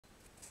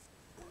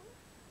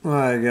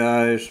Alright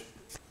guys,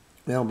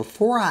 now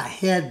before I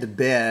head to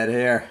bed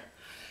here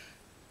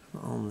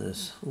on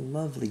this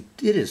lovely,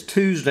 it is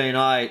Tuesday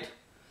night,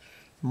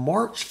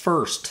 March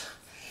 1st,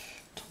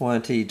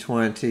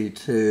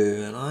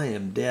 2022, and I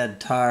am dead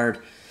tired.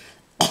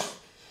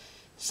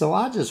 So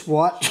I just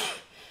watched,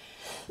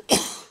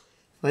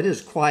 it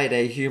is quite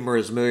a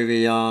humorous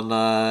movie on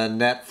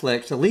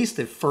Netflix, at least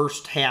the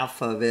first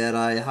half of it.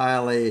 I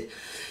highly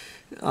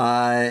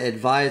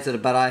advise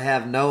it, but I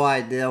have no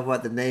idea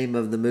what the name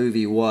of the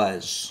movie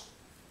was.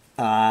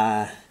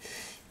 Anyway,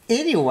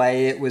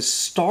 it was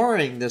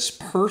starring this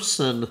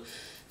person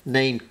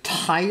named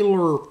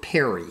Tyler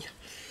Perry.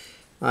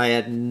 I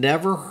had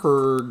never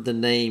heard the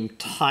name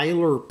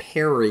Tyler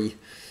Perry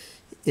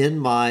in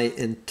my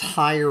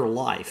entire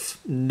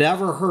life.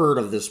 Never heard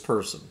of this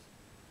person.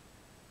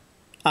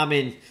 I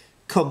mean,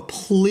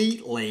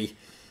 completely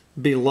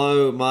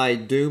below my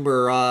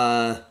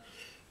doomer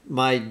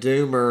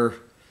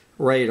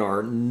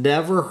radar.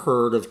 Never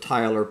heard of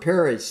Tyler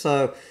Perry.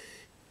 So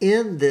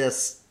in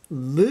this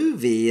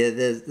movie,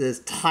 this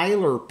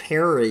Tyler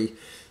Perry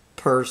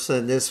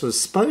person, this was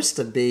supposed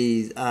to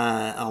be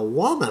a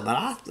woman, but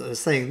I was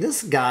saying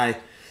this guy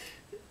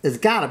has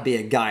got to be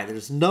a guy.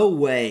 There's no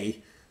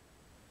way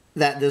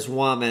that this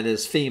woman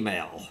is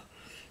female.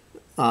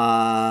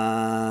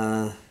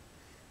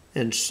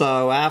 And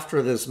so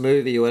after this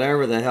movie,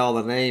 whatever the hell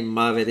the name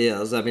of it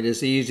is, I mean,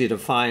 it's easy to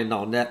find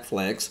on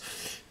Netflix.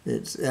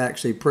 It's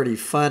actually pretty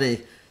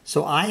funny.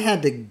 So I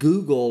had to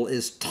Google,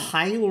 is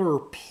Tyler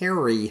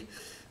Perry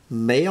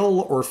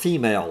male or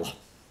female?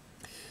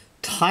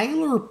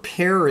 Tyler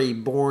Perry,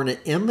 born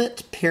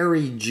Emmett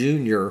Perry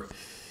Jr.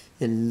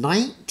 in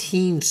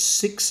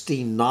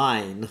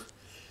 1969,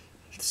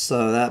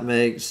 so that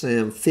makes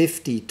him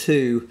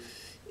 52,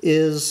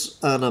 is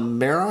an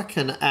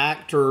American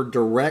actor,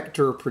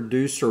 director,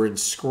 producer, and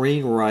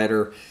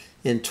screenwriter.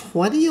 In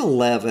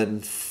 2011,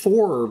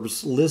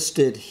 Forbes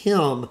listed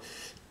him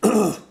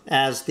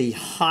as the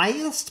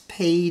highest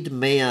paid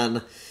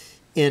man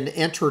in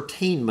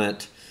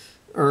entertainment,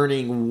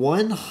 earning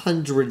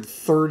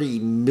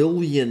 $130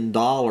 million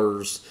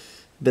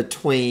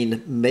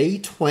between May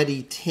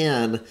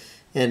 2010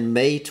 and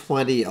May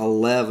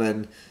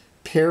 2011.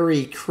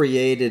 Perry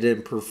created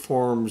and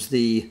performs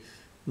the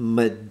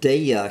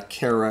Medea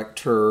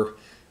character,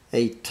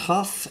 a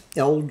tough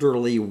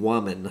elderly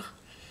woman.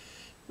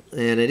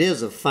 And it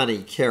is a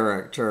funny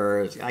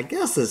character. I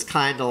guess it's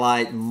kind of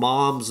like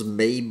Mom's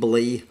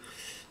Mabley.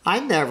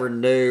 I never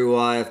knew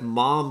if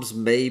Mom's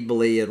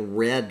Mabley and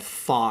Red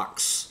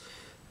Fox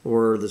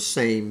were the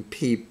same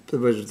people.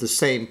 It was the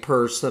same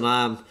person.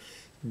 I'm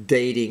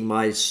dating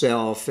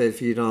myself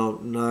if you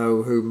don't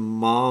know who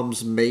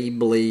Mom's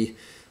Mabley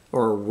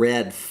or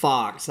Red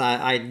Fox.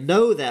 I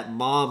know that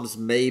Mom's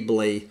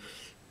Mabley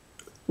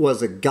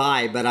was a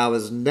guy, but I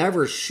was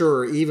never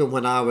sure, even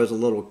when I was a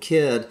little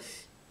kid,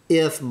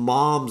 if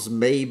Mom's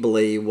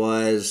Mabley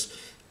was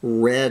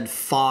Red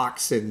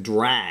Fox in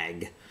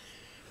drag.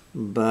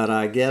 But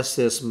I guess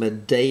this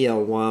Medea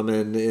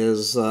woman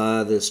is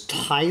this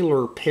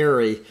Tyler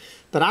Perry.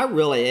 But I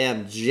really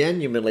am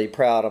genuinely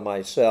proud of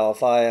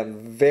myself. I am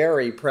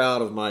very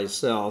proud of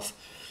myself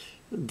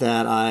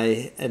that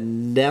I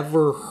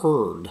never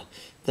heard,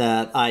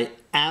 that I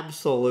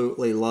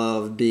absolutely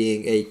love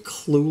being a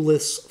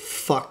clueless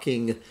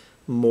fucking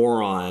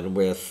moron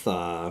with,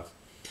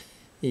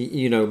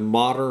 you know,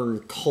 modern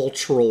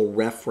cultural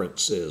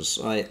references.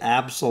 I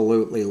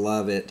absolutely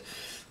love it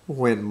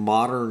when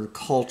modern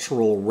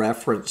cultural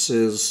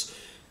references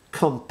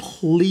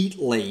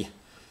completely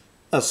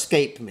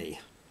escape me,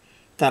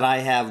 that I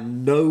have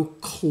no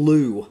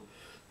clue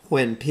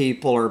when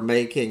people are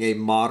making a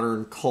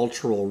modern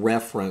cultural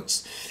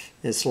reference.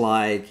 It's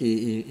like,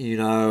 you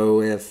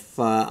know, if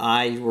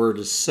I were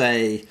to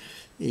say,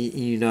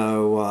 you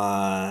know,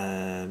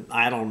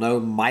 I don't know,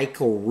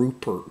 Michael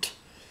Rupert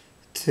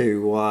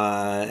to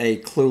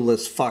a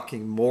clueless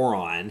fucking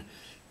moron,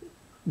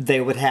 they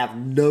would have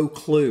no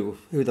clue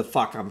who the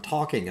fuck I'm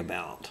talking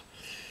about.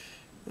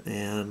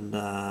 And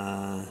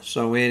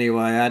so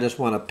anyway, I just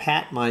want to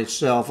pat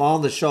myself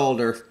on the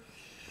shoulder.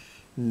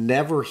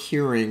 Never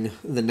hearing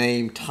the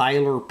name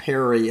Tyler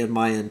Perry in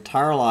my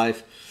entire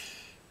life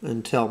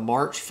until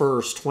March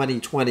 1st,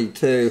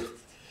 2022.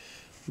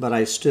 But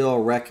I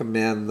still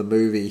recommend the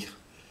movie.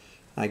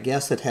 I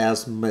guess it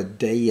has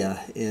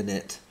Medea in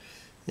it,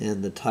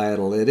 in the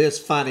title. It is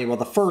funny. Well,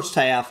 the first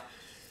half,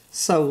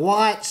 so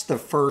watch the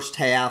first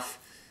half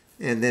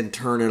and then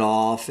turn it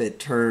off.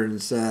 It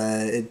turns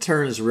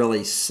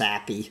really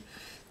sappy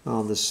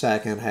on the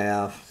second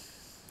half.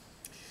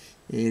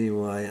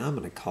 Anyway, I'm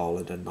going to call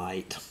it a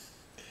night.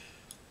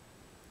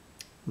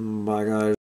 Bye, guys.